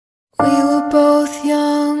both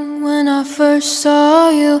young when I first saw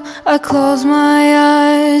you. I close my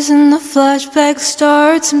eyes and the flashback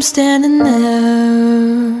starts. I'm standing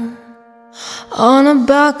there on a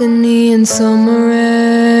balcony in summer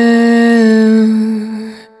air.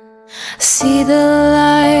 See the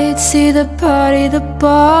lights, see the party, the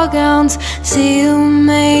ball gowns. See you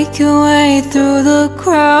make your way through the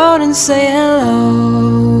crowd and say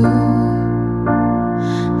hello.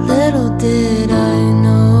 Little did I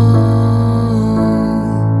know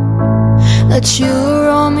that you were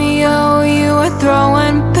Romeo, you were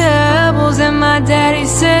throwing pebbles. And my daddy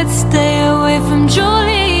said stay away from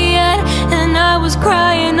Juliet. And I was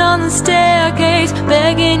crying on the staircase,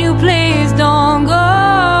 begging you please don't go.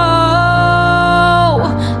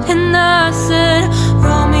 And I said,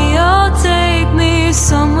 Romeo, take me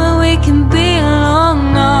somewhere we can be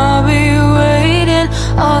alone. I'll be waiting,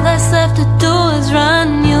 all that's left to do is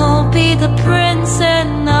run. You'll be the prince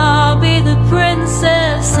and I'll be the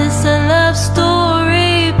princess. It's a love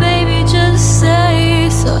story, baby, just say.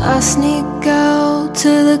 So I sneak out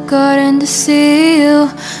to the garden to see you.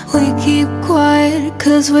 We keep quiet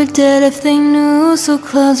cause we're dead if they knew. So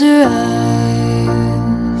close your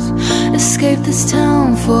eyes, escape this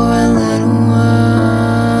town for a little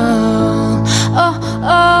while. Oh,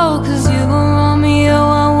 oh, cause you were Romeo,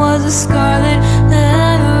 I was a scarlet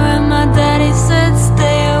letter. And my daddy said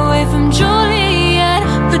stay away from Juliet.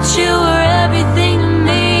 But you were everything to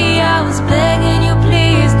me, I was begging you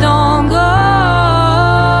please don't go.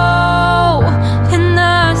 And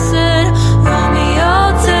I said, Romeo,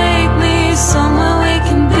 take me somewhere we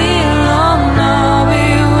can be alone. I'll be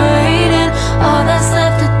waiting, all that's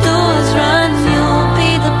left to do is run. You'll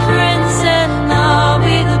be the prince and I'll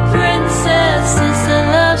be the princess. It's a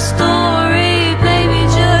love story, baby,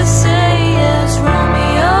 just say yes.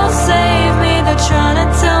 Romeo, save me, they're trying to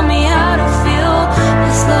tell me how to feel.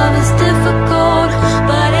 This love is difficult,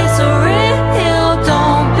 but it's real.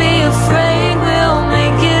 Don't be afraid, we'll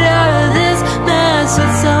make it out of this mess.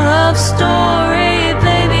 It's a love story,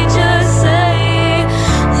 baby, just say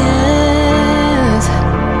yes.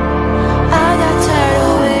 I got tired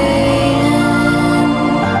of waiting,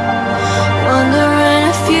 wondering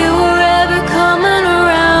if you were ever coming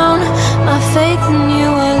around. My faith in you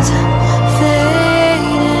was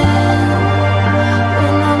fading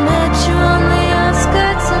when I met you on the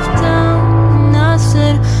outskirts of town. And I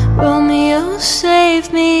said, Romeo, save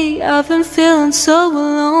me, I've been feeling so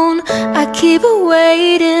alone. I keep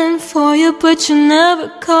waiting for you, but you never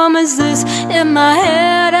come. Is this in my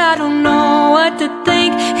head? I don't know what to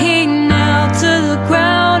think. He